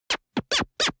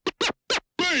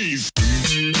please.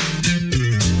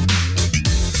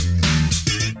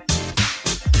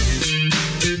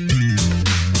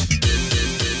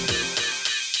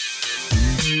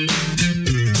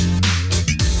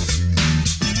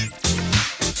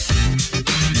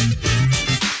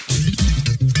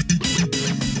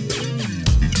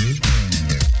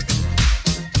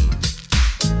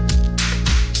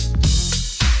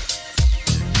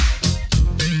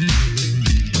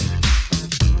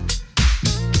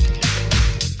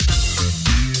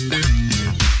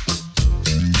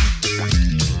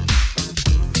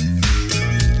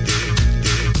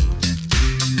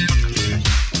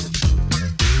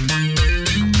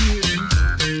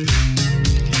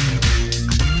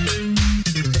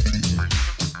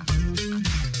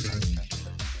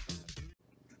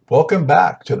 Welcome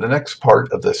back to the next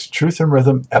part of this Truth and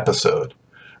Rhythm episode.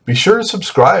 Be sure to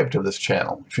subscribe to this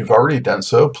channel. If you've already done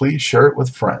so, please share it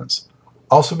with friends.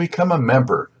 Also become a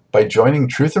member by joining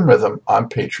Truth and Rhythm on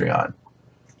Patreon,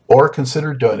 or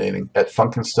consider donating at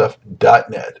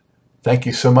funkinstuff.net. Thank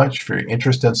you so much for your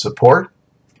interest and support.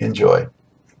 Enjoy.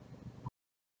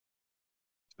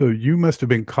 So you must have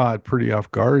been caught pretty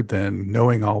off guard then,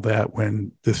 knowing all that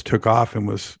when this took off and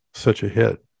was such a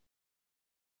hit.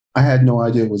 I had no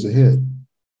idea it was a hit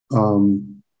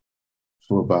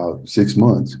for about 6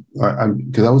 months.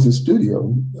 Because I was in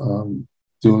studio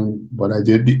doing what I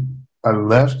did. I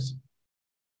left.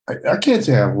 I can't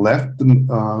say I left the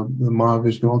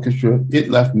Mahavishnu Orchestra. It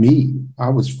left me. I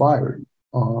was fired.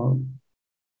 I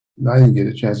didn't get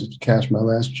a chance to cash my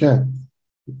last check.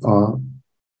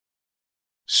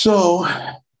 So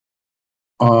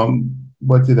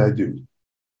what did I do?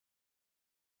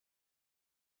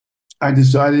 I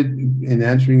decided, in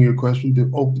answering your question,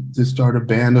 to start a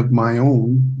band of my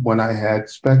own when I had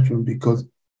Spectrum, because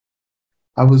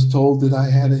I was told that I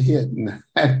had a hit, and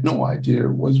I had no idea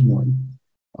it was one.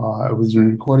 I was in a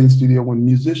recording studio when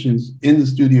musicians in the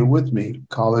studio with me,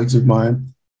 colleagues of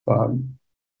mine, Don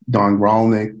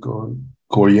Gralnick or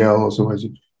Coriel or so, I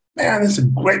said, "Man, that's a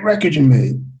great record you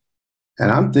made." And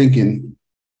I'm thinking,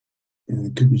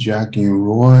 it could be Jackie and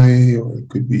Roy, or it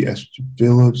could be Esther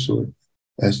Phillips, or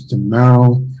Esther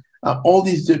Merrill, all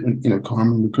these different,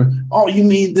 Carmen McCrae. "Oh, you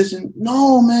mean this?" And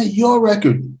no, man, your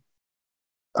record.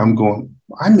 I'm going,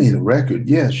 I made a record,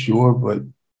 yeah, sure, but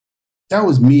that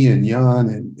was me and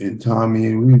Jan and Tommy,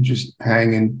 and we were just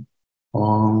hanging.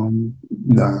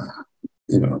 Nah,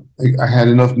 I had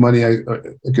enough money. I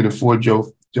could afford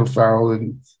Joe Farrell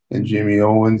and Jimmy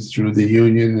Owens through the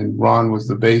union, and Ron was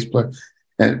the bass player,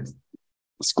 and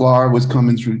Sklar was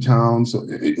coming through town. So,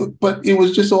 but it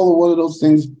was just all one of those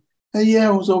things. And yeah,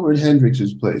 I was over at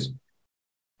Hendrix's place.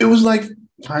 It was like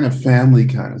kind of family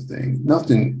kind of thing.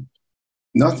 Nothing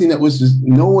that was just,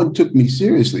 no one took me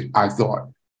seriously, I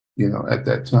thought, at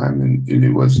that time. And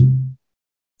it was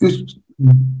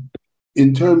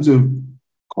in terms of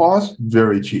cost,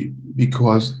 very cheap,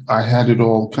 because I had it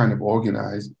all kind of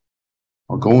organized.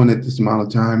 I'll go in at this amount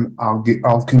of time.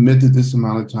 I'll commit to this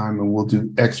amount of time, and we'll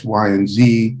do X, Y, and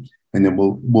Z, and then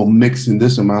we'll mix in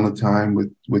this amount of time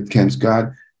with Ken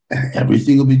Scott, and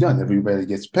everything will be done. Everybody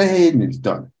gets paid, and it's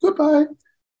done. Goodbye.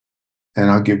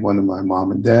 And I'll give one to my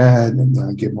mom and dad, and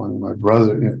I'll give one to my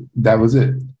brother. And that was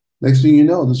it. Next thing you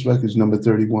know, this record's number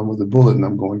 31 with a bullet, and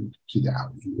I'm going, get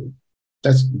out of here.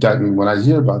 When I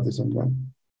hear about this, I'm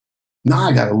going, now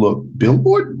I got to look.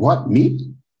 Billboard? What,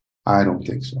 me? I don't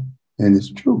think so. And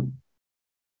it's true.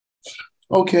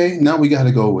 Okay, now we got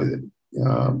to go with it.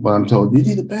 But I'm told, you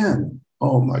need a band.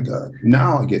 Oh my God.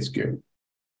 Now I get scared.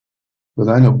 Because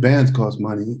I know bands cost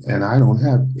money and I don't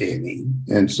have any.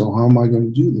 And so how am I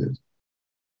going to do this?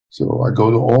 So I go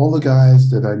to all the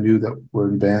guys that I knew that were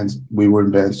in bands. We were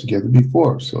in bands together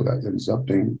before. So that ends up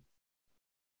being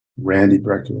Randy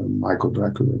Brecker and Michael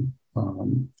Brecker,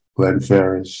 and Glenn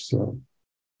Ferris,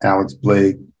 Alex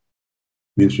Blake,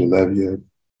 Misha Leviat,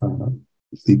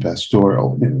 Lee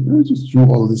Pastoral. We just threw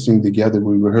all of this thing together.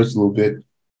 We rehearsed a little bit,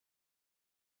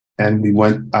 and we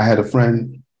went. I had a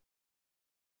friend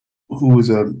who was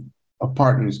a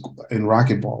partner in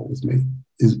racquetball with me.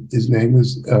 His name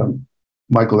was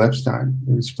Michael Epstein.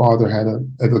 His father had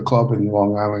a club in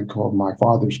Long Island called My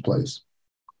Father's Place.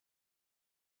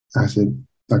 I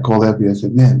called Eppie. I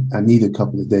said, "Man, I need a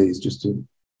couple of days just to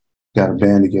get a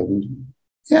band together."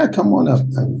 "Yeah, come on up."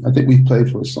 I think we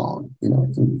played for a song,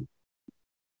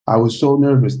 I was so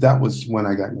nervous. That was when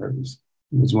I got nervous.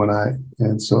 It was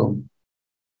and so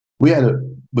we're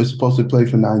supposed to play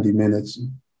for 90 minutes.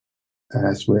 And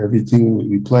I swear everything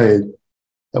we played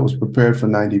that was prepared for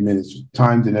 90 minutes,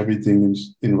 timed and everything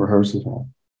in rehearsal hall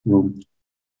room.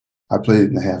 I played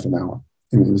it in a half an hour.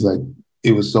 I mean,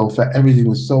 it was so fast. Everything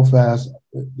was so fast.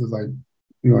 It was like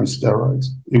We were on steroids.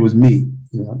 It was me.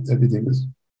 You know, everything was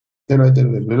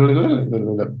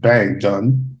bang,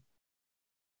 done.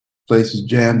 Place is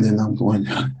jammed, and I'm going,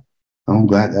 I'm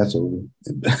glad that's over.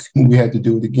 We had to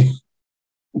do it again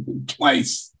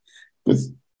twice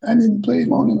because I didn't play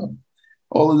long enough.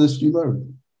 All of this you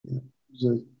learn. You know, it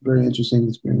was a very interesting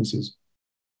experiences.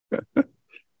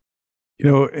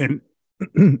 And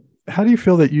how do you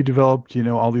feel that you developed,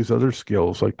 all these other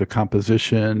skills like the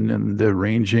composition and the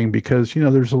arranging? Because,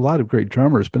 there's a lot of great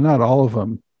drummers, but not all of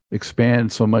them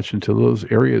expand so much into those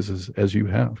areas as you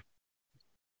have.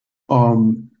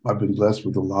 I've been blessed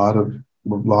with a lot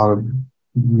of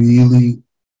really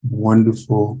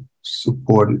wonderful,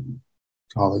 supportive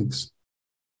colleagues.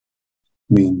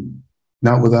 I mean,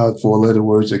 not without four-letter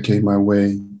words that came my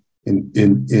way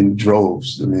in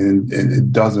droves. I mean,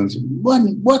 in dozens. What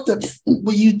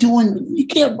were you doing? You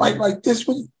can't write like this.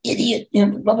 What an idiot! You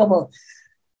know, blah blah blah.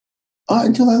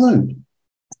 Until I learned.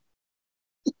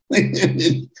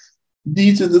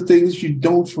 These are the things you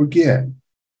don't forget.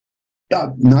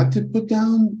 Not to put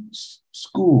down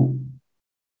school,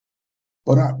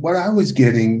 but what I was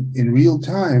getting in real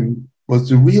time was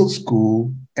the real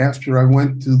school after I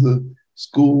went to the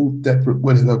school that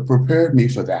would have prepared me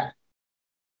for that.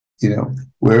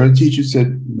 Where a teacher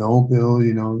said, "No, Bill,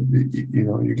 you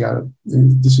gotta.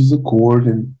 This is a chord,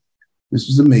 and this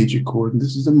is a major chord, and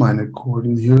this is a minor chord,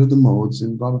 and here are the modes,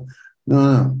 and blah blah."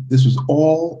 No. This was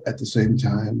all at the same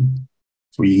time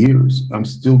for years. I'm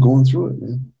still going through it,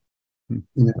 man.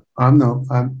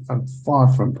 I'm far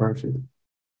from perfect,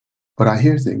 but I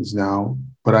hear things now.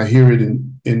 But I hear it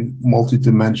in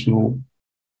multidimensional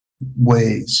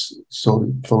ways.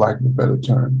 So, for lack of a better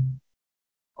term,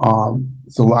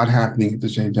 it's a lot happening at the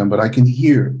same time. But I can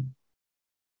hear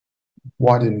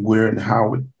what and where and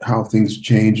how things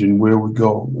change and where we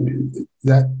go.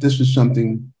 This is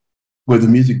something where the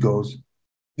music goes.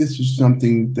 This is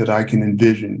something that I can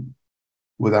envision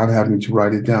without having to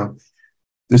write it down.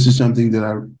 This is something that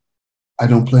I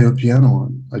don't play a piano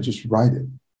on. I just write it.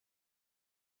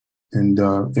 And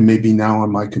it may be now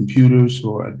on my computers,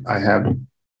 or I have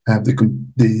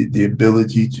the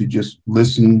ability to just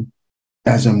listen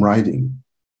as I'm writing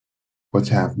what's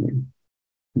happening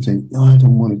and saying, "No, I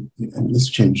don't want to. Let's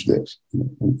change this."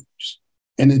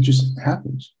 And it just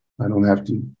happens. I don't have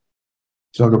to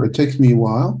talk about it. It takes me a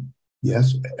while,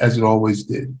 yes, as it always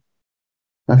did.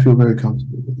 I feel very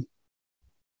comfortable with it.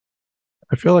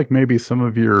 I feel like maybe some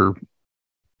of your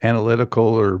analytical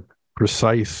or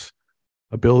precise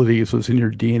abilities was in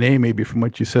your DNA, maybe from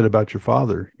what you said about your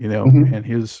father, Mm-hmm. and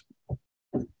his.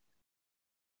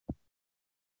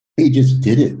 He just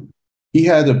did it. He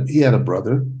had a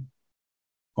brother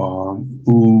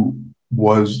who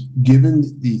was given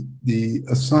the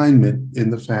assignment in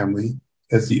the family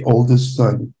as the oldest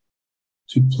son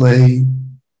to play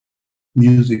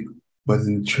music, but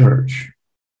in church.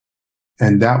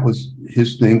 And that was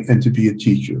his thing, and to be a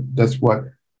teacher. That's what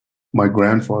my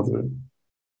grandfather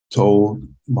told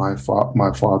my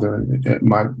father and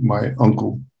my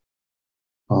uncle.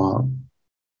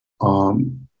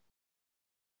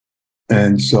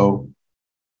 And so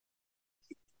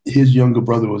his younger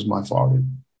brother was my father.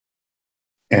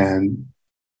 And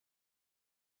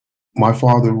my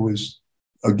father was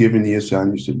given the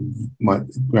assignment. My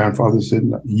grandfather said,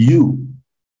 you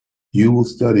will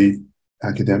study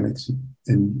academics,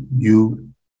 and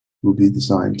you will be the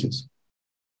scientist,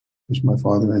 which my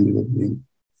father ended up being.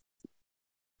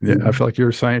 Yeah, I feel like you're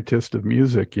a scientist of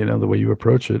music, the way you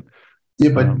approach it. Yeah,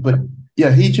 but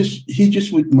yeah, he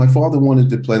just would. My father wanted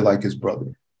to play like his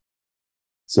brother,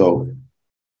 so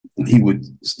he would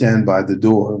stand by the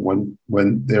door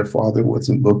when their father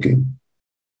wasn't looking,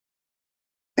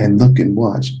 and look and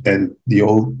watch. And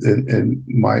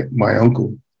my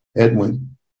uncle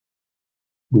Edwin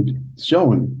would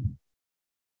show him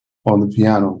on the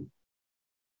piano,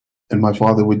 and my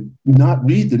father would not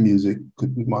read the music.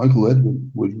 My uncle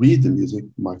Edwin would read the music.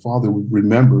 My father would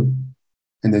remember,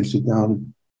 and then sit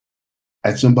down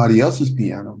at somebody else's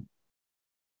piano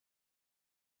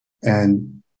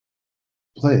and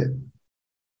play it,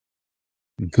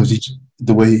 because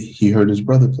the way he heard his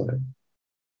brother play.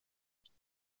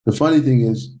 The funny thing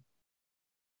is,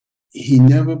 he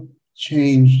never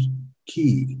changed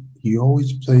key. He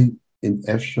always played in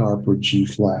F sharp or G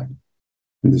flat.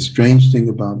 And the strange thing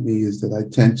about me is that I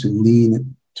tend to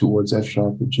lean towards F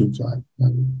sharp or G flat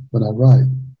when I write.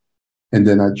 And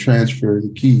then I transfer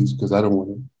the keys because I don't want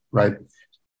to write.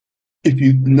 If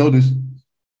you notice,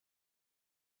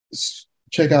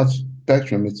 check out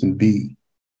Spectrum, it's in B.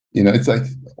 It's like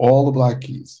all the black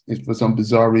keys. For some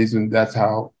bizarre reason, that's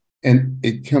how, and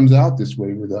it comes out this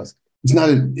way with us. It's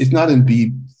not in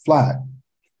B flat.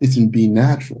 It's in B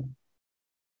natural,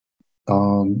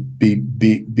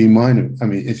 B minor. I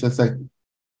mean, it's just like,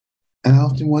 and I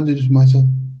often wondered to myself,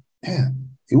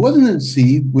 man, it wasn't in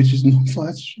C, which is no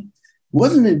flat. It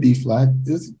wasn't in B flat.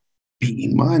 It was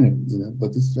B minor, you know.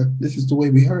 But this is the way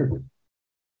we heard it.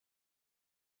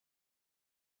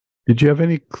 Did you have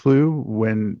any clue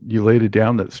when you laid it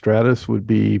down that Stratus would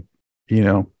be, you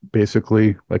know,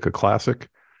 basically like a classic?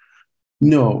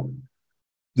 No,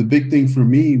 the big thing for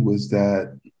me was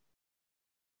that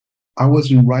I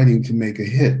wasn't writing to make a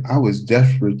hit. I was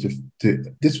desperate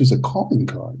to this was a calling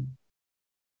card.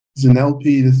 It's an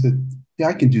LP that said, yeah,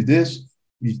 I can do this.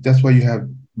 That's why you have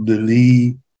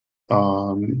Lily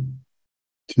to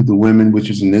the Women, which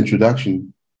is an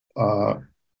introduction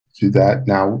to that.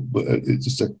 Now it's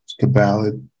just a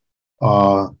ballad.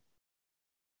 Or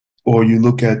you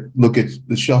look at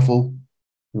the shuffle.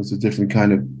 It was a different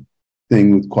kind of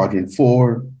thing with Quadrant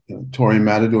 4. Tori and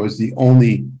Matador is the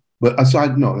only, but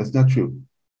aside, no, that's not true.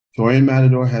 Tori and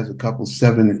Matador has a couple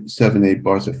 7/8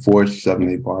 bars, or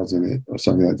 4/7/8 bars in it, or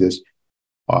something like this,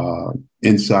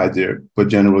 inside there. But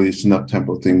generally, it's an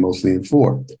up-tempo thing, mostly in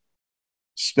 4.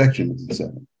 Spectrum is in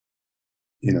 7,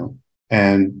 you know.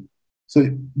 And so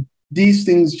these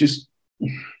things just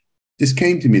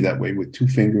came to me that way with 2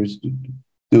 fingers.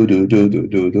 Do do do do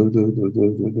do do do do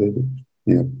do do.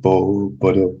 You know, bo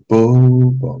ba da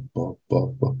bo ba ba ba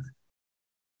ba.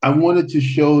 I wanted to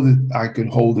show that I could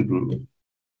hold a groove.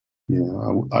 You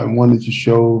know, I wanted to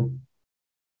show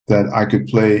that I could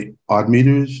play odd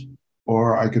meters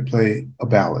or I could play a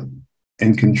ballad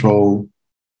and control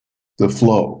the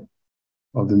flow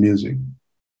of the music.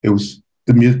 It was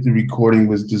the recording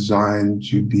was designed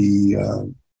to be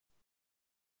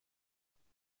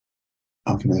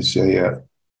how can I say a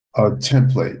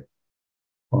template.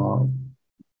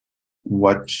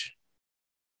 What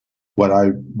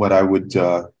I would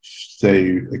say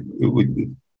it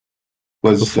would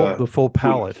was the full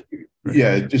palette.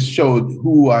 Yeah, it just showed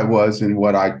who I was and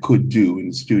what I could do in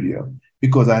the studio,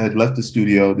 because I had left the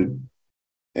studio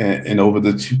and over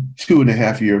the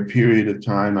 2.5 year period of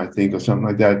time, I think, or something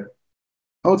like that,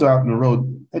 I was out on the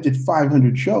road. I did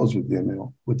 500 shows with the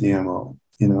MO,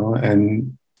 you know,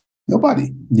 and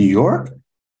New York,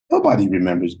 nobody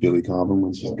remembers Billy Cobham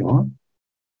when she's gone.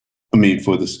 I mean,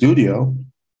 for the studio,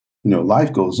 you know,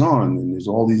 life goes on and there's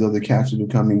all these other cats that are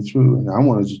coming through. And I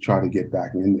wanted to try to get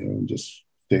back in there and just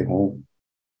stay home.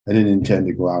 I didn't intend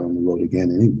to go out on the road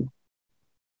again anyway.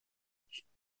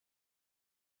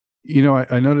 You know,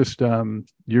 I noticed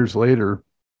years later,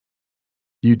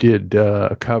 you did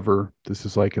a cover. This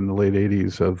is like in the late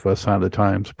 80s of Sign of the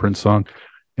Times, Prince song.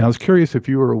 And I was curious if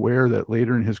you were aware that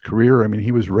later in his career, I mean,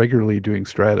 he was regularly doing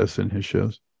Stratus in his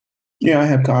shows. Yeah, I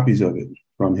have copies of it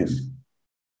from him.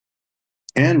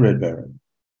 And Red Baron.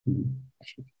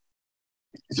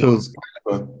 So it's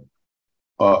kind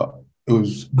of it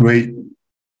was great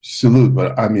salute.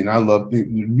 But I mean,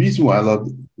 the reason why I love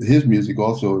his music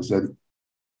also is that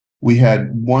we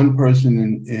had one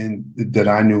person that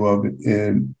I knew of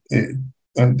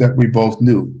that we both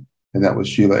knew, and that was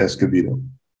Sheila Escobedo.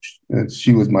 And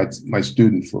she was my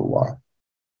student for a while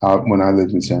when I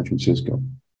lived in San Francisco.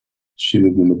 She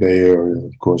lived in the Bay Area,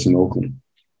 of course, in Oakland.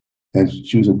 And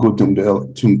she was a good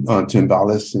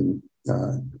timbalist, and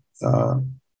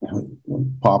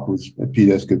Pop was Pete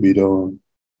Escobedo, and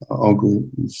Uncle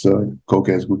was Coke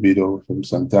Escobedo from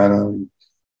Santana.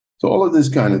 So all of this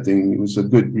kind of thing, it was a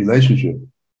good relationship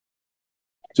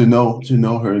to know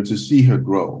her and to see her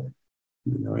grow,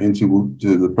 you know, into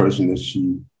the person that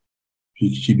she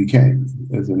became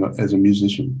as a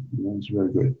musician. You know, it's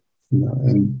very good, you know,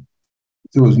 and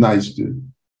it was nice to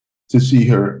see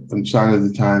her on Sign of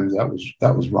the Times.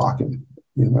 That was rocking.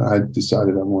 You know, I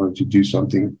decided I wanted to do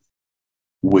something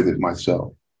with it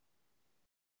myself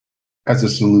as a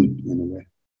salute in a way.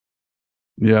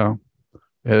 Yeah.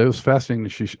 It was fascinating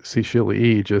to see Sheila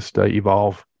E. just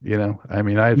evolve. You know, I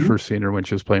mean, I had first seen her when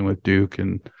she was playing with Duke,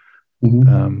 and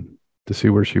to see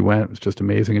where she went was just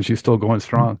amazing. And she's still going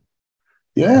strong.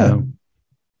 Yeah.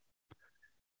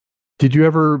 Did you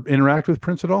ever interact with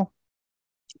Prince at all?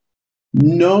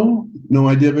 No,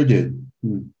 I never did.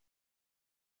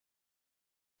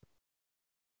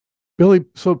 Billy,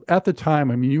 so at the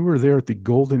time, I mean, you were there at the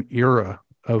golden era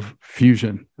of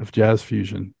fusion, of jazz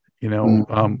fusion. You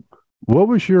know, what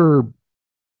was your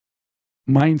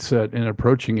mindset in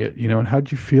approaching it? You know, and how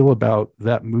did you feel about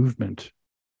that movement?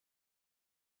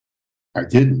 I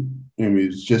didn't. I mean,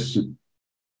 it's just,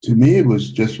 to me, it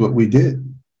was just what we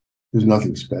did. There's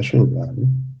nothing special about it.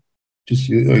 Just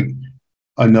like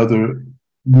another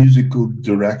musical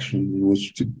direction in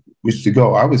which to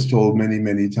go. I was told many,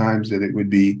 many times that it would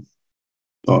be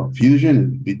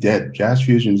Fusion would be dead. Jazz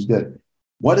fusion is dead.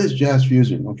 What is jazz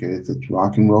fusion? Okay, it's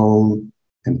rock and roll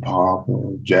and pop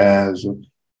or jazz, or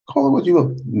call it what you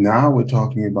will. Now we're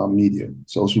talking about media,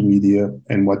 social media,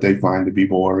 and what they find to be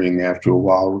boring after a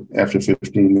while, after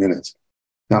 15 minutes.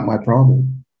 Not my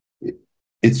problem.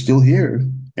 It's still here.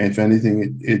 And if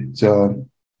anything,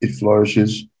 it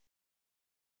flourishes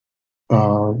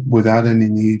without any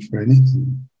need for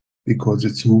anything, because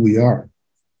it's who we are.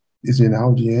 It's in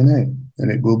our DNA,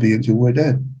 and it will be until we're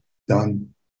dead. Done.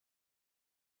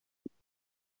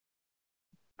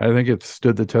 I think it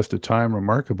stood the test of time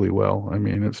remarkably well. I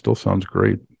mean, it still sounds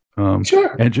great.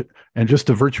 Sure. And just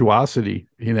the virtuosity,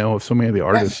 of so many of the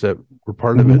artists that were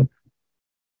part Mm-hmm.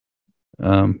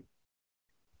 of it.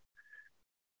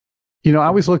 I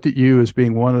always looked at you as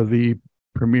being one of the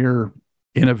premier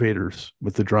innovators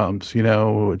with the drums,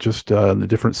 just the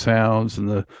different sounds and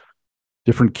the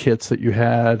different kits that you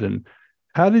had. And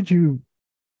how did you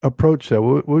approach that?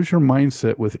 What was your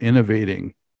mindset with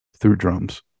innovating through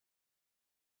drums?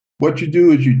 What you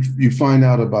do is you find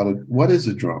out about it. What is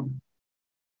a drum?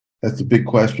 That's the big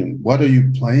question. What are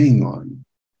you playing on?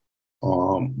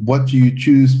 What do you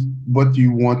choose? What do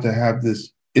you want to have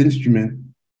this instrument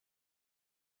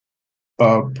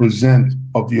present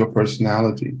of your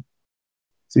personality?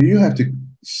 So you have to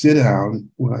sit down.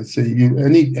 When I say you,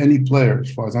 any player,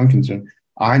 as far as I'm concerned,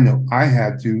 I know I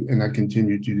had to, and I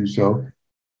continue to do so,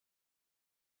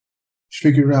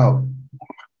 figure out,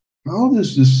 how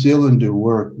does the cylinder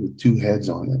work with two heads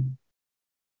on it?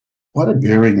 What are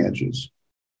bearing edges?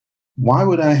 Why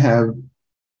would I have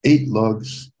 8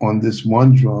 lugs on this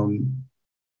one drum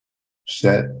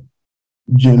set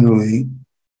generally?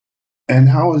 And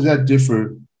how is that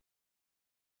different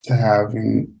to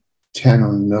having 10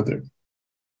 on another,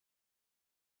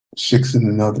 6 in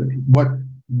another?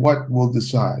 What will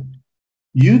decide?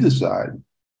 You decide,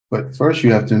 but first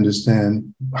you have to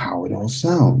understand how it all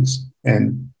sounds,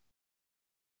 and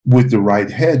with the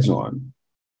right heads on.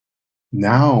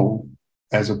 Now,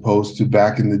 as opposed to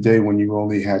back in the day when you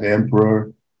only had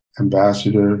emperor,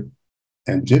 ambassador,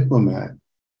 and diplomat,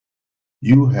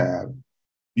 you have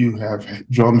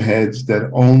drum heads that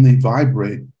only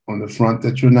vibrate on the front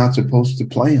that you're not supposed to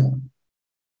play on.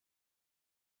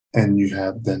 And you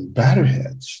have then batter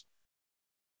heads,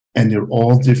 and they're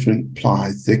all different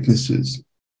ply thicknesses,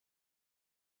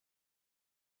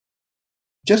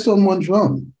 just on one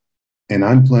drum. And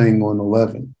I'm playing on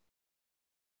 11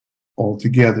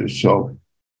 altogether. So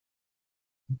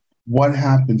what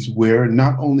happens where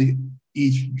not only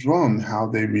each drum, how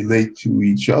they relate to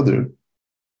each other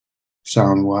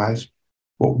sound-wise,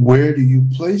 but where do you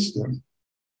place them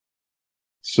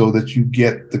so that you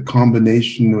get the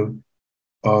combination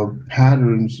of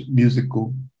patterns,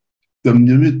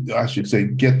 I should say,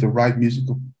 get the right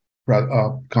musical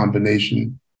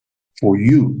combination for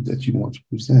you that you want to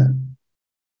present.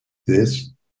 This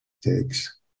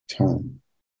takes time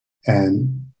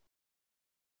and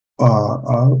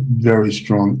a very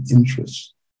strong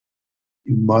interest.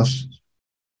 You must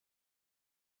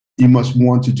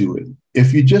want to do it.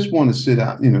 If you just want to sit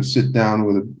down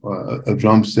with a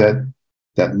drum set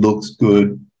that looks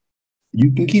good,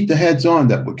 you can keep the heads on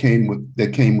that came with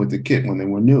the kit when they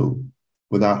were new,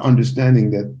 without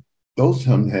understanding that those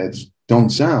drum heads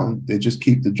don't sound. They just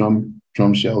keep the drum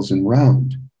shells in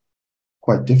round.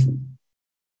 Quite different.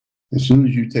 As soon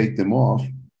as you take them off,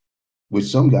 which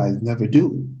some guys never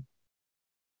do,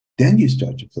 then you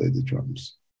start to play the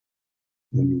drums.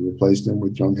 Then you replace them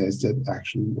with drum heads that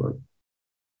actually work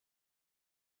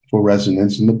for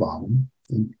resonance in the bottom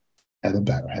and a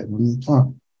batter head on the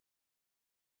top.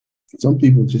 Some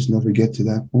people just never get to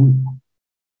that point.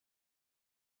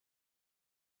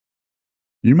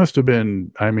 You must have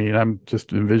been, I'm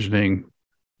just envisioning,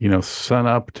 sun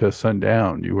up to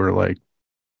sundown. You were like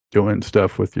doing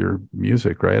stuff with your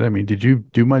music, right? Did you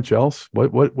do much else?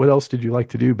 What else did you like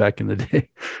to do back in the day,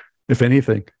 if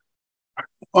anything?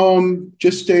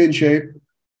 Just stay in shape,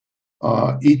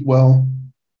 eat well,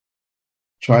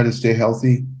 try to stay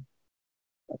healthy,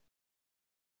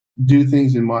 do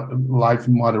things in life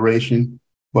in moderation,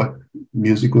 but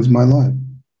music was my life.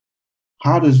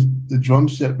 How does the drum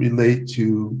set relate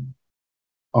to,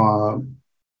 and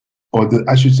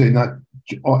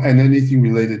anything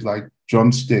related like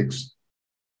drumsticks,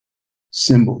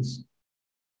 cymbals?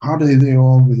 How do they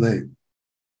all relate?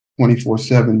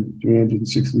 24/7,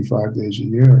 365 days a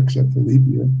year, except for leap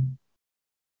year,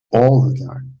 all the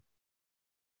time.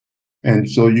 And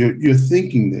so you're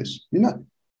thinking this. You're not.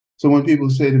 So when people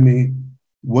say to me,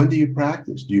 "When do you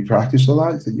practice? Do you practice a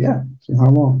lot?" I said, "Yeah." So how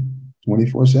long?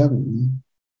 24/7.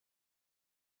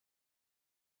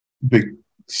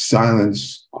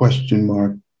 silence, question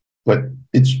mark. But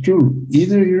it's true.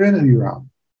 Either you're in or you're out.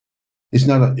 It's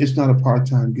not a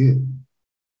part-time gig.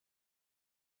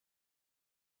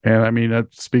 And I mean,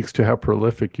 that speaks to how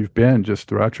prolific you've been just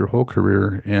throughout your whole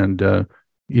career. And,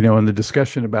 you know, in the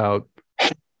discussion about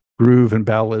groove and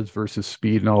ballads versus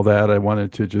speed and all that, I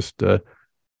wanted to just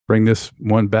bring this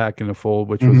one back in the fold,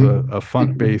 which was a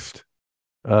funk-based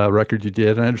record you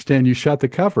did. And I understand you shot the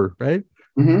cover, right?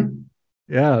 Mm-hmm.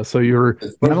 Yeah. So you're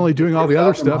not only doing all the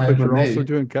other stuff, but you're also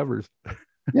doing covers.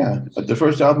 Yeah. The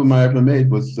first album I ever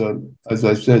made was, as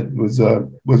I said, was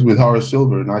with Horace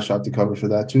Silver, and I shot the cover for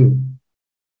that too.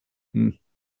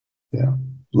 Yeah,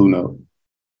 Blue Note.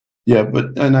 Yeah,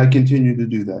 and I continue to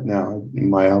do that now. In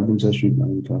my albums, I shoot my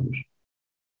own covers.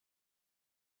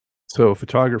 So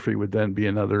photography would then be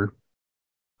another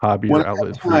hobby or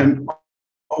outlet for you.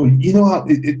 Oh, you know how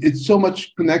it's so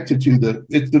much connected to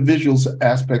the visual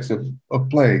aspects of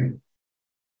playing.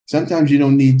 Sometimes you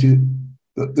don't need to.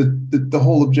 The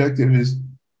whole objective is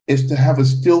to have a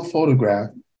still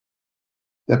photograph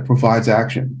that provides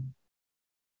action,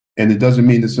 and it doesn't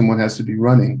mean that someone has to be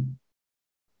running.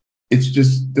 It's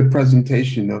just the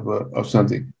presentation of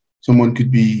something. Someone could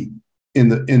be in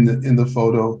the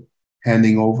photo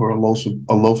handing over a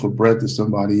loaf of bread to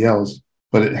somebody else,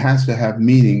 but it has to have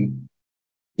meaning,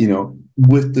 you know,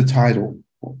 with the title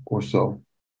or so.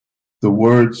 The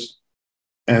words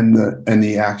and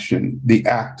the action, the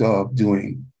act of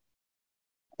doing,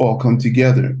 all come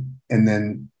together. And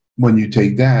then when you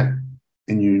take that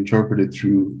and you interpret it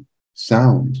through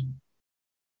sound,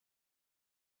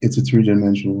 it's a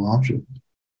three-dimensional object.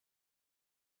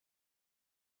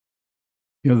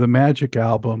 You know, the Magic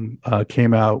album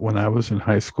came out when I was in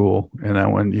high school, and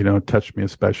that one, you know, touched me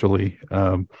especially.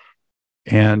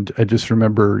 And I just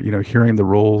remember, you know, hearing the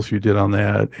rolls you did on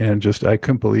that, and just I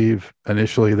couldn't believe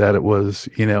initially that it was,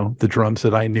 you know, the drums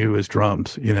that I knew as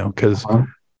drums, you know, because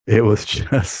it was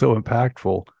just so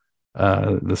impactful,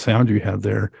 the sound you had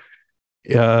there.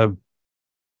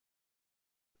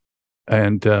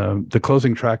 And the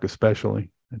closing track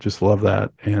especially, I just love that.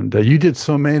 And you did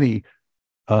so many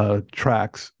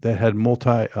tracks that had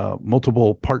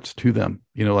multiple parts to them,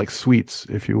 you know, like suites,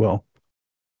 if you will.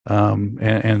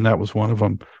 And that was one of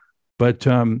them. But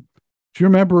do you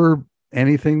remember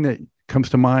anything that comes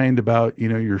to mind about, you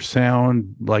know, your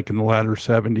sound, like in the latter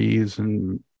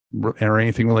 70s or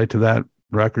anything related to that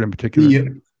record in particular?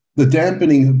 The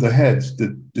dampening of the heads,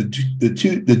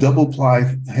 the double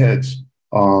ply heads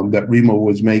that Remo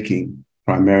was making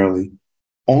primarily,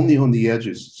 only on the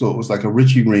edges. So it was like a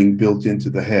Ritchie ring built into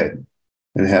the head,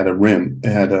 and it had a rim.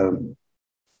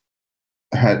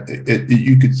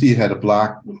 You could see it had a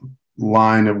black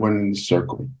line that went in a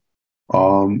circle.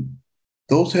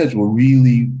 Those heads were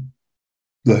really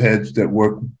the heads that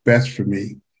worked best for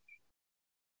me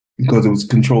because it was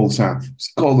controlled sound.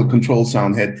 It's called a controlled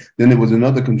sound head. Then there was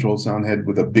another controlled sound head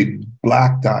with a big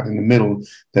black dot in the middle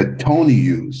that Tony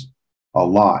used a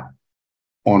lot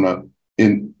in a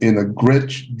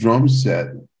Gretsch drum set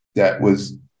that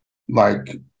was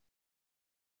like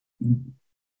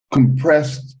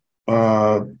compressed.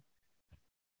 What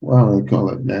do they call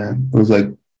it, man? It was like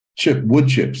wood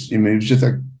chips. I mean, it was just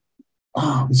like,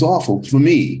 it's awful for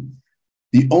me.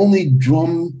 The only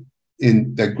drum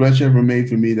that Gretsch ever made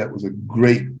for me that was a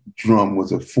great drum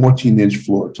was a 14-inch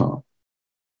floor tom.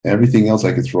 Everything else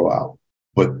I could throw out.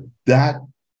 But that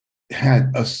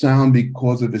had a sound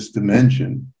because of its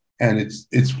dimension and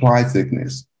its ply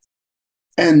thickness.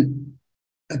 And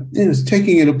it was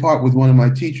taking it apart with one of my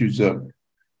teachers, the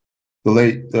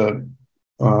late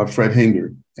Fred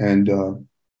Hinger. And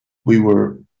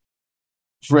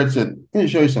Fred said, let me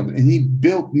show you something. And he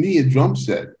built me a drum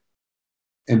set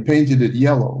and painted it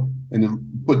yellow and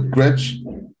then put Gretsch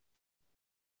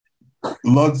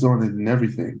lugs on it and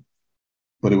everything.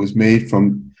 But it was made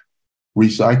from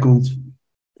recycled,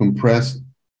 compressed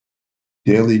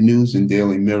Daily News and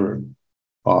Daily Mirror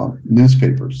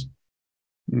newspapers.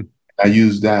 I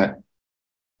used that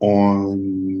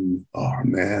on,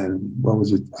 what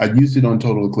was it? I used it on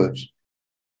Total Eclipse.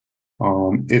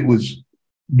 It was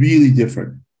really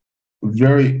different,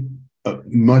 very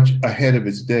much ahead of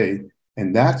its day.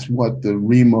 And that's what the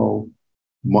Remo,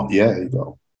 what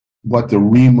the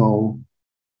Remo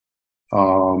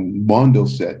Mondo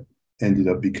set ended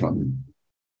up becoming.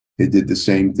 It did the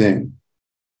same thing.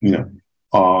 You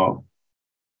know,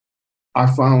 I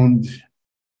found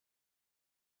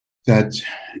that,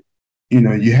 you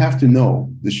know, you have to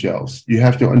know the shells. You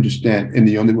have to understand. And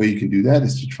the only way you can do that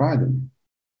is to try them.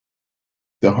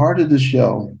 The harder the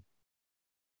shell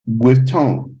with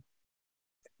tone,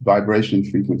 vibration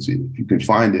frequency, if you can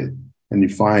find it, and you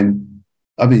find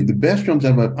I mean, the best drums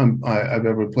I've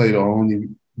ever played are only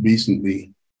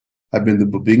recently. I've been the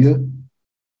Babinga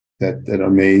that are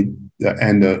made,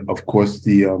 and of course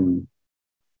the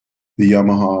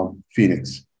Yamaha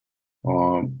Phoenix,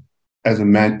 as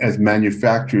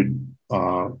manufactured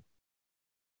on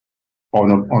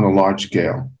a large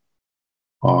scale.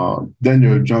 Then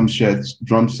there are drum sets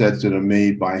that are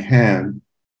made by hand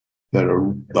that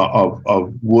are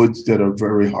of woods that are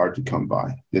very hard to come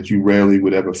by, that you rarely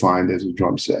would ever find as a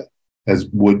drum set, as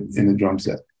wood in a drum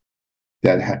set,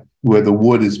 where the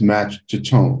wood is matched to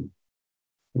tone.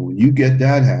 And when you get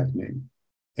that happening,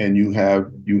 and you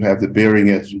have the bearing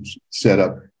edges set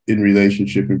up in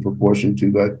relationship in proportion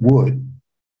to that wood,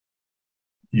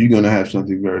 you're going to have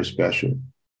something very special.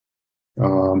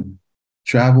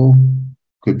 Travel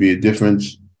could be a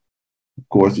difference. Of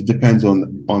course, it depends on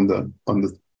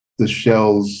the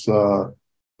shell's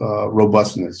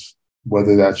robustness,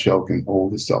 whether that shell can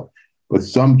hold itself. But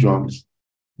some drums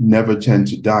never tend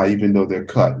to die, even though they're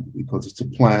cut, because it's a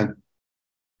plant.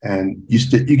 And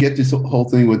you get this whole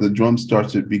thing where the drum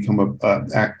starts to become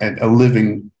a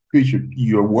living creature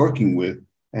you're working with,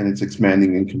 and it's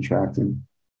expanding and contracting.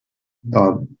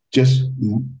 Just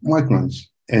microns,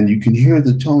 and you can hear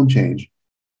the tone change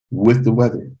with the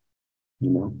weather.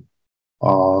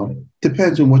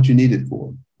 Depends on what you need it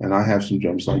for. And I have some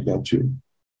drums like that too.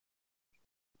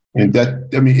 And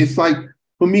it's like,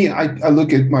 for me, I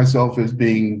look at myself as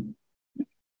being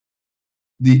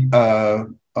a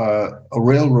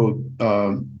railroad,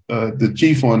 the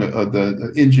chief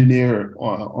the engineer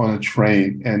on a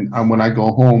train. And when I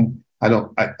go home, I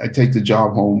take the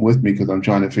job home with me because I'm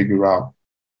trying to figure out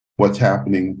what's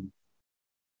happening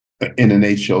in an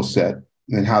 8-shell set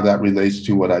and how that relates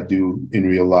to what I do in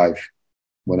real life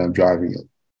when I'm driving it.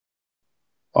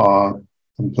 I'm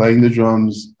playing the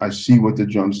drums. I see what the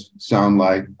drums sound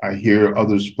like. I hear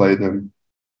others play them.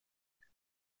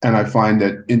 And I find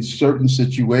that in certain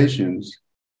situations,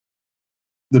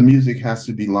 the music has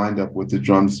to be lined up with the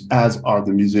drums, as are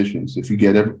the musicians. If you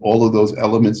get all of those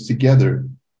elements together,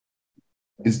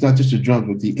 it's not just the drums,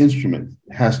 but the instrument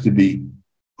has to be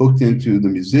hooked into the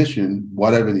musician,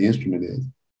 whatever the instrument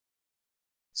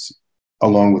is,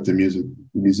 along with the music.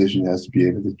 The musician has to be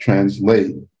able to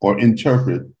translate or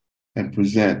interpret and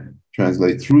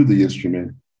translate through the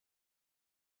instrument,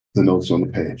 the notes on the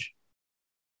page.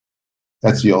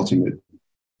 That's the ultimate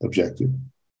objective.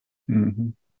 Mm-hmm.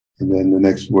 And then the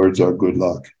next words are good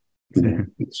luck.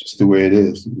 It's just the way it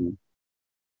is.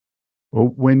 Well,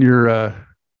 when you're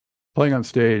playing on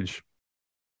stage,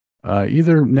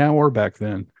 either now or back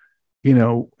then,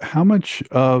 how much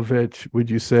of it would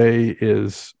you say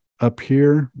is up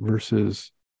here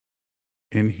versus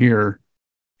in here?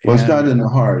 Well, it's not in the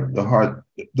heart.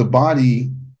 The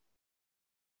body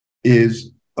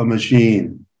is a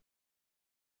machine.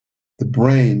 The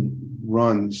brain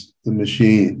runs the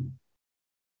machine.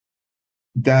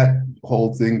 That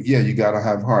whole thing, you got to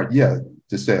have heart,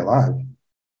 to stay alive.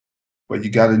 But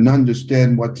you got to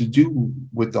understand what to do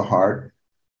with the heart.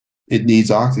 It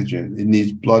needs oxygen. It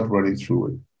needs blood running through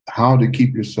it. How to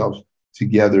keep yourself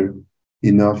together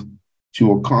enough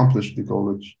to accomplish the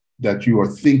goal that you are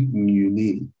thinking you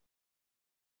need.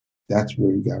 That's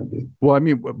where you got to be. Well, I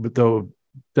mean, but though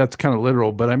that's kind of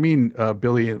literal, but I mean,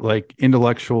 Billy, like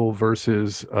intellectual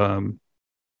versus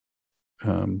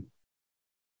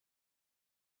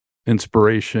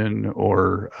inspiration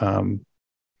or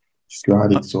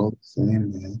Scott, it's all the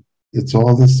same, man. It's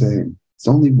all the same. It's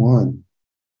only one.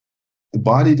 The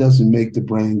body doesn't make the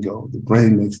brain go. The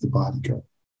brain makes the body go.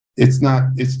 It's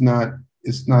not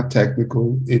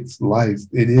technical. It's life.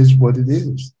 It is what it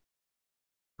is.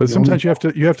 But sometimes you have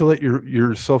to let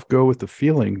yourself go with the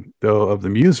feeling, though, of the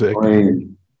music.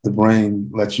 The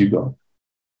brain lets you go.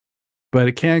 But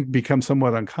it can become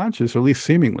somewhat unconscious, or at least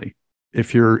seemingly,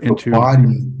 if you're into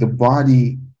the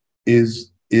body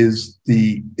is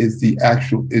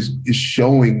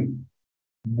showing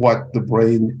what the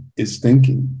brain is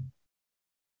thinking.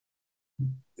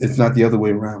 It's not the other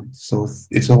way around. So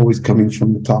it's always coming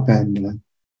from the top end,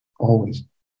 always.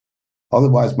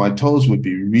 Otherwise, my toes would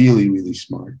be really, really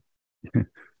smart.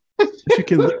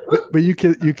 But you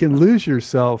can lose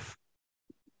yourself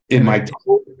in my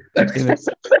toe,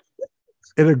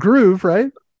 in a groove,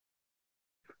 right?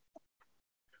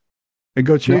 And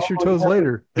go chase your toes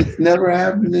later. It's never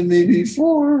happened to me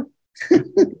before.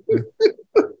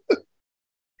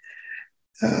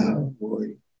 Oh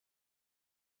boy.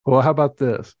 Well, how about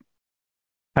this?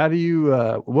 How do you?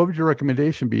 What would your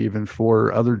recommendation be, even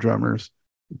for other drummers,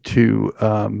 to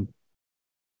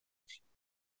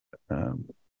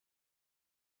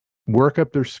work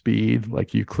up their speed?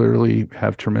 Like, you clearly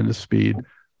have tremendous speed,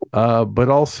 but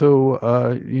also,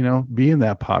 be in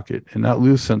that pocket and not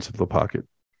lose sense of the pocket.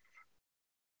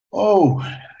 Oh,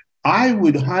 I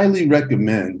would highly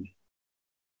recommend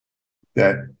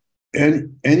that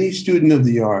any student of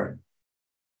the art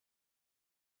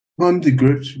come to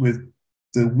grips with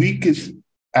the weakest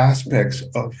aspects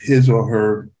of his or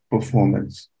her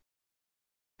performance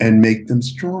and make them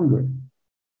stronger.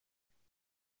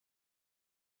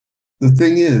 The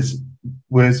thing is,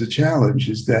 where's the challenge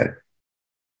is that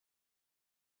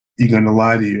you're going to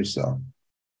lie to yourself.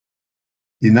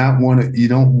 You don't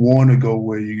want to go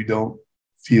where you don't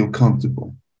feel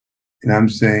comfortable. And I'm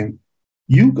saying,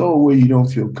 you go where you don't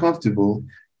feel comfortable,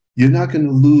 you're not going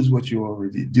to lose what you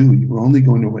already do. You're only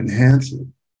going to enhance it.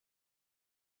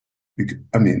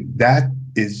 I mean, that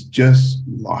is just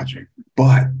logic,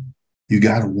 but you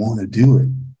got to want to do it.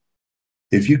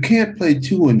 If you can't play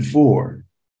 2 and 4,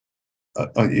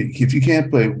 if you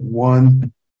can't play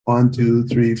 1, 1, 2,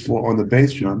 3, 4 on the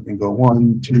bass drum and go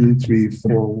 1, 2, 3,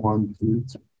 4, 1, 2,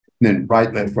 3, and then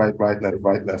right, left, right, right, left,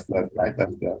 right, left, left, right,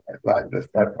 left, left, right, left,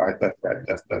 right, left, right,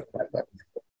 left, left, right, left,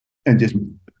 and just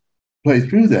play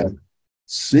through that,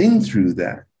 sing through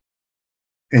that,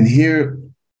 and hear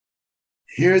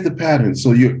the pattern.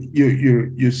 So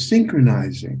you're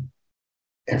synchronizing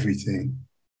everything.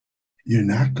 You're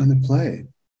not going to play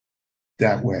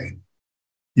that way.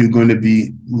 You're going to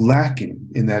be lacking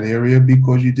in that area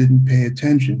because you didn't pay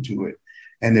attention to it.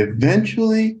 And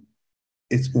eventually,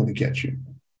 it's going to get you.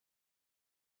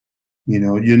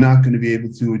 You're not going to be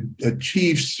able to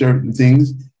achieve certain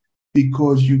things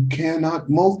because you cannot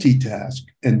multitask.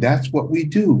 And that's what we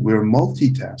do. We're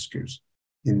multitaskers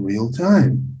in real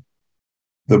time.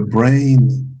 The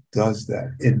brain does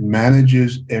that. It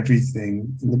manages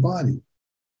everything in the body.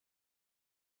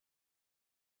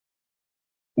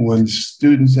 When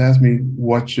students ask me,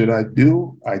 what should I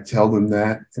do? I tell them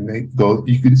that, and they go,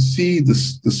 you can see the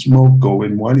smoke go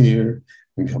in one ear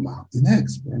and come out the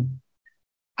next, man.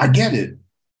 I get it.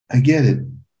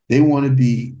 They want to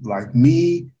be like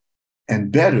me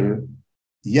and better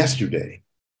yesterday.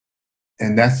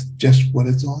 And that's just what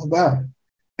it's all about.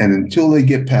 And until they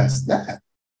get past that,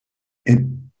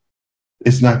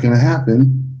 it's not going to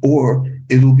happen, or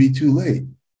it'll be too late.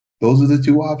 Those are the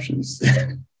two options.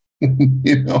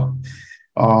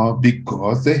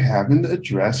 Because they haven't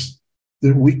addressed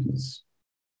their weakness.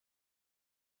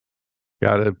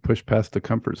 Got to push past the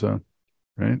comfort zone,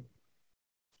 right?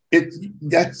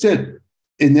 That's it,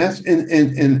 and that's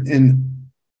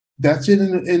that's it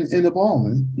in the ball,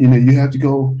 man. You have to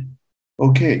go.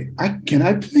 Okay, can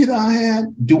I play the hi-hat?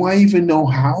 Do I even know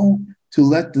how to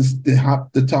let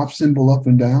the top cymbal up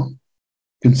and down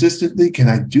consistently? Can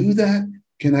I do that?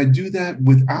 Can I do that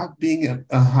without being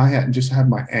a hi-hat and just have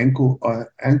my ankle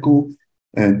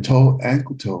and toe,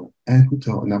 ankle, toe,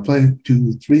 and I play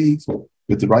 2, 3, 4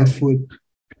 with the right foot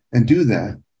and do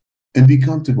that and be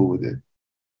comfortable with it.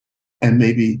 And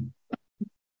maybe,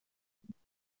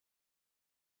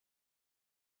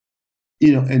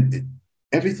 and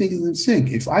everything is in sync.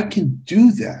 If I can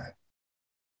do that,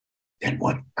 then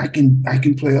what? I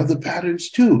can play other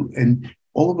patterns too. And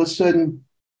all of a sudden,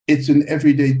 it's an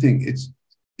everyday thing. It's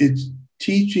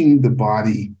teaching the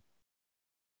body,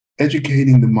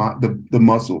 educating the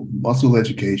muscle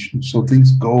education. So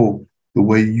things go the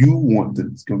way you want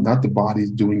them to go, not the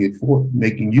body's doing it for,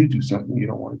 making you do something you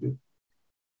don't want to do.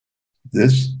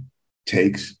 This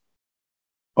takes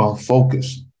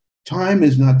focus. Time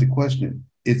is not the question.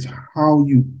 It's how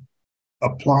you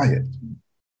apply it,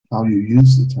 how you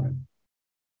use the time.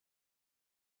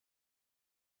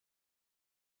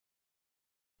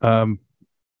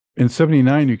 In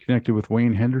 '79, you connected with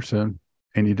Wayne Henderson,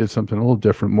 and you did something a little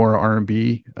different, more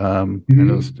R&B.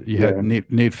 You had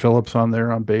Nate Phillips on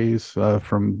there on bass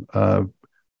from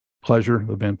Pleasure,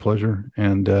 the band Pleasure,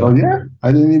 and oh yeah,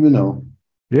 I didn't even know.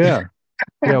 Yeah,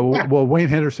 yeah. Well, Wayne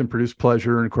Henderson produced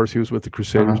Pleasure, and of course, he was with the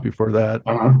Crusaders before that.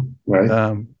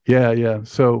 Right. Yeah.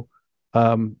 So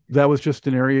that was just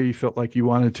an area you felt like you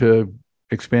wanted to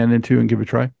expand into and give a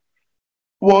try.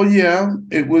 Well, yeah,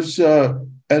 it was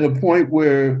at a point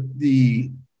where the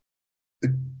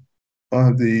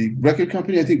record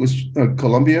company, I think it was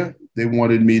Columbia, they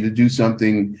wanted me to do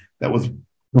something that was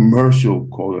commercial,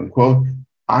 quote unquote.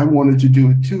 I wanted to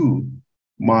do it too.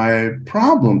 My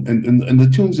problem and the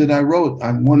tunes that I wrote,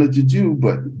 I wanted to do,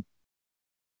 but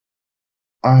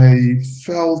I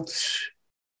felt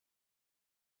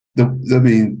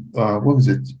what was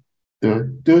it? I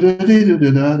think it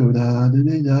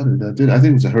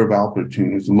was a Herb Alpert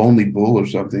tune. It was Lonely Bull or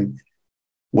something.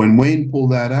 When Wayne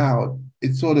pulled that out,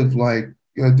 it's sort of like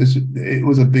it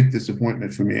was a big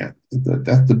disappointment for me.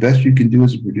 That's the best you can do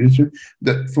as a producer.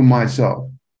 That for myself,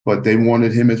 but they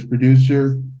wanted him as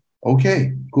producer.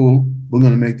 Okay, cool. We're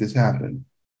going to make this happen.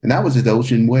 And that was at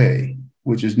Ocean Way,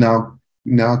 which is now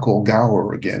called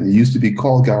Gower again. It used to be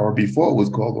called Gower before it was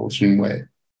called Ocean Way.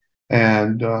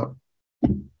 And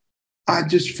I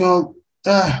just felt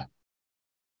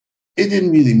it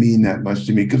didn't really mean that much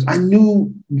to me, because I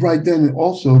knew right then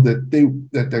also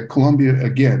that Columbia,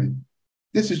 again,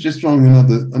 this is just throwing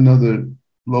another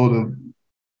load of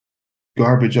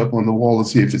garbage up on the wall to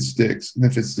see if it sticks. And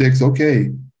if it sticks,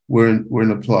 okay, we're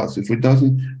in a plus. If it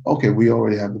doesn't, okay, we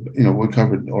already have we're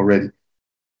covered already.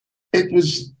 It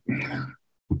was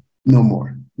no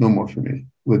more for me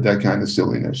with that kind of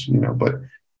silliness, but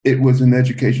it was an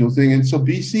educational thing. And so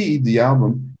BC, the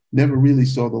album, never really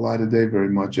saw the light of day very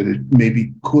much, and it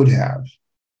maybe could have.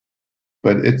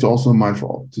 But it's also my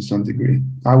fault to some degree.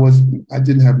 I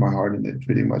didn't have my heart in it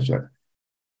pretty much. I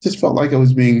just felt like I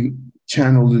was being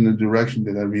channeled in a direction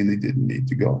that I really didn't need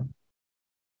to go,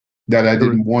 that I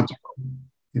didn't want to go.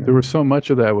 There was so much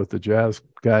of that with the jazz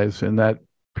guys in that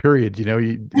period,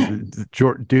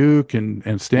 Duke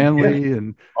and Stanley. Yeah.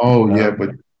 And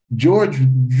but George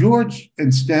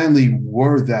and Stanley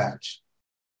were that.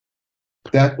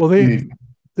 Well, they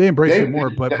embraced it more,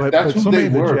 but so many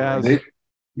of the jazz.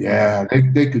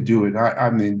 They could do it. I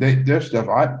mean, their stuff.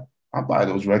 I buy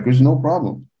those records, no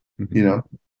problem. Mm-hmm.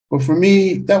 But for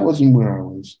me, that wasn't where I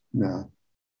was. No,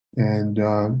 and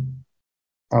I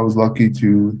was lucky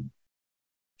to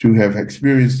have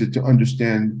experienced it to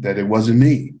understand that it wasn't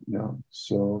me.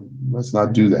 So let's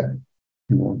not do that.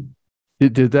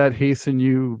 Did that hasten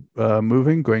you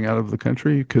going out of the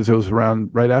country? Because it was around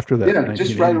right after that. Yeah,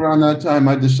 just right around that time,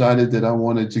 I decided that I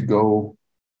wanted to go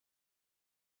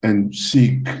and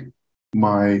seek. I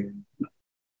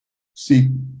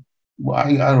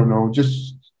don't know,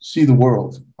 just see the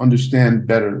world, understand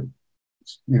better.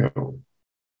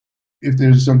 If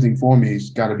there's something for me,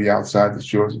 it's got to be outside the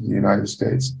shores of the United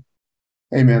States.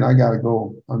 Hey, man, I got to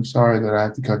go. I'm sorry that I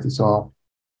have to cut this off,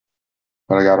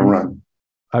 but I got to run.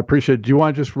 I appreciate it. Do you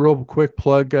want to just real quick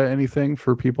plug anything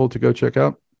for people to go check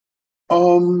out?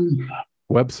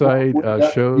 Website,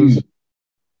 shows?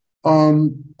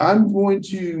 I'm going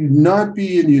to not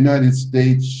be in the United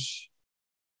States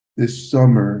this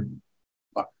summer.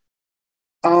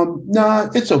 Nah,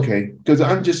 it's okay, because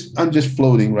I'm just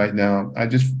floating right now.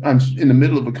 I'm in the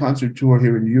middle of a concert tour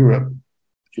here in Europe. I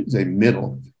shouldn't say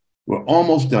middle. We're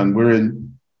almost done.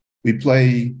 We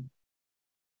play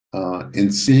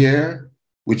in Sierre,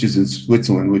 which is in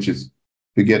Switzerland, which is,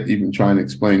 forget even trying to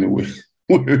explain where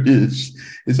it is.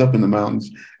 It's up in the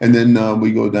mountains. And then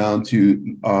we go down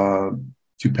to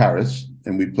Paris,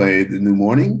 and we play the New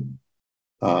Morning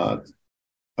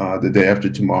the day after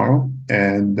tomorrow.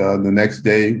 And the next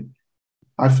day,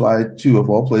 I fly to, of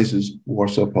all places,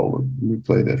 Warsaw, Poland. We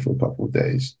play there for a couple of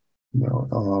days,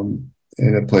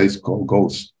 in a place called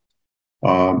Ghost.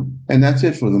 And that's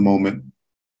it for the moment.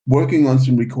 Working on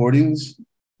some recordings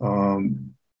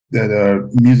that are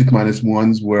music minus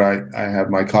ones, where I have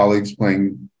my colleagues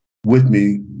playing with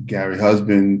me: Gary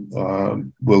Husband,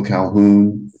 Will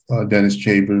Calhoun, Dennis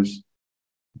Chambers,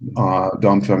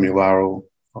 Dom Famularo,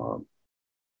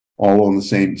 all on the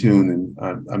same tune. And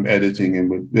I'm editing,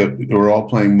 and we're all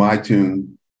playing my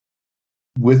tune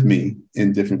with me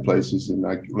in different places, and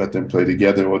I let them play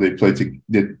together, or they play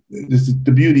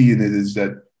the beauty in it is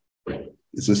that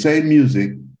it's the same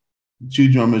music.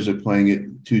 Two drummers are playing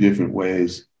it two different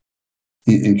ways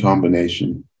in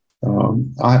combination.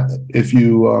 You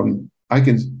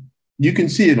can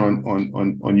see it on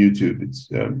YouTube. It's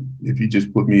if you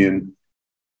just put me in.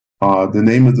 The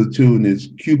name of the tune is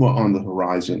Cuba on the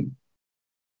Horizon,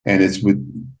 and it's with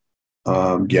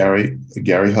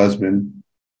Gary Husband,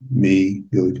 me,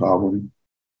 Billy Cobham,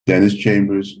 Dennis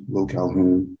Chambers, Will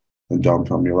Calhoun, and Dom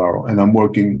Famularo. And I'm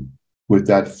working with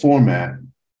that format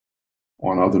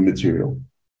on other material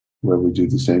where we do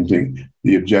the same thing.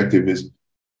 The objective is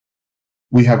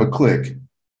we have a click.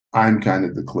 I'm kind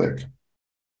of the click.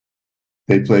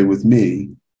 They play with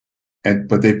me,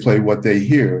 but they play what they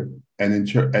hear and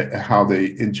how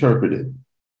they interpret it.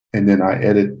 And then I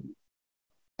edit.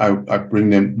 I bring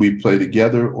them, we play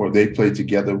together, or they play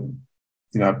together.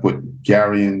 I put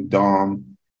Gary and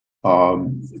Dom,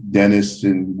 Dennis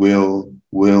and Will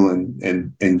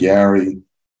and Gary,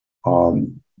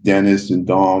 Dennis and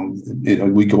Dom.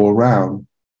 We go around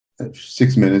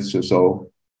 6 minutes or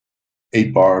so,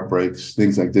 8-bar breaks,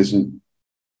 things like this. And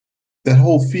that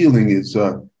whole feeling is,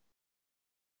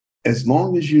 as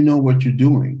long as you know what you're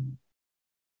doing,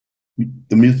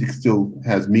 the music still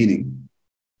has meaning,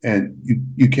 and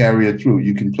you carry it through.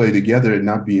 You can play together and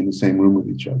not be in the same room with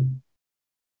each other.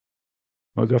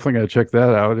 I'm definitely going to check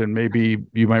that out, and maybe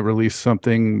you might release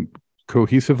something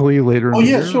cohesively later in the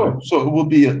year. Sure. So it will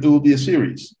be a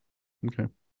series. Okay.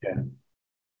 Yeah.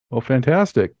 Well,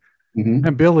 fantastic. Mm-hmm.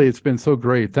 And Billy, it's been so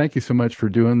great. Thank you so much for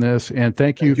doing this. And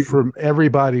thank you for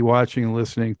everybody watching and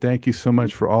listening. Thank you so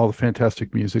much for all the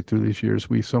fantastic music through these years.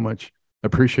 We so much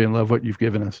appreciate and love what you've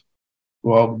given us.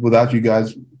 Well, without you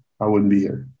guys, I wouldn't be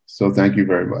here. So thank you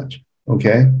very much.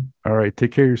 Okay. All right.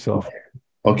 Take care of yourself.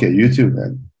 Okay. You too,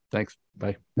 man. Thanks.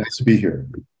 Bye. Nice to be here.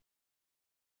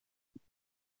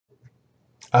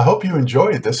 I hope you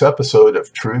enjoyed this episode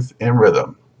of Truth in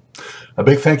Rhythm. A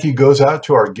big thank you goes out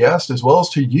to our guest as well as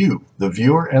to you, the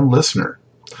viewer and listener.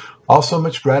 Also,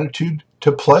 much gratitude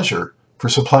to Pleasure for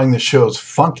supplying the show's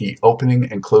funky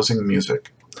opening and closing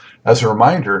music. As a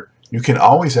reminder, you can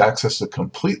always access the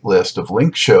complete list of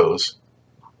linked shows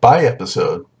by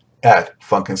episode at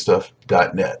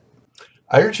funkandstuff.net.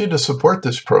 I urge you to support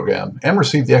this program and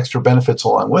receive the extra benefits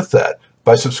along with that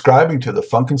by subscribing to the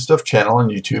Funk and Stuff channel on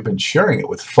YouTube and sharing it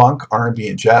with funk, R&B,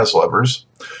 and jazz lovers,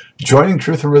 joining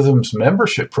Truth and Rhythm's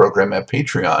membership program at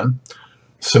Patreon,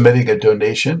 submitting a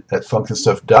donation at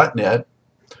funkandstuff.net,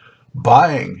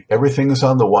 buying Everything is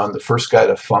on the One, the First Guide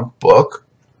to Funk book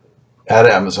at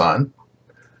Amazon,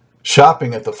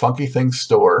 shopping at the Funky Things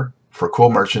store for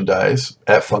cool merchandise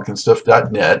at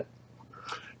funkandstuff.net,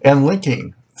 and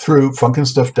linking through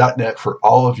funkandstuff.net for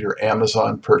all of your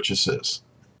Amazon purchases.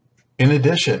 In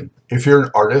addition, if you're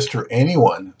an artist or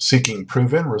anyone seeking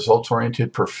proven,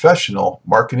 results-oriented professional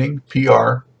marketing,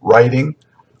 PR, writing,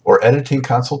 or editing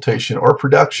consultation or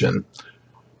production,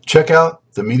 check out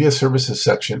the media services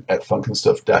section at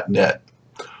funkandstuff.net.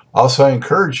 Also, I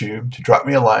encourage you to drop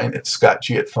me a line at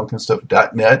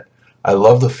scottg@funkandstuff.net. I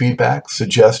love the feedback,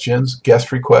 suggestions,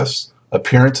 guest requests,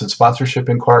 appearance and sponsorship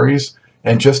inquiries,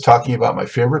 and just talking about my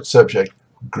favorite subject,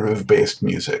 groove-based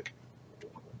music.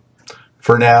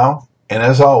 For now, and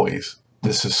as always,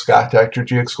 this is Scott Dr.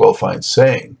 GX Goldfine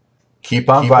saying, keep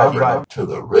on vibing to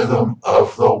the rhythm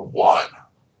of the one.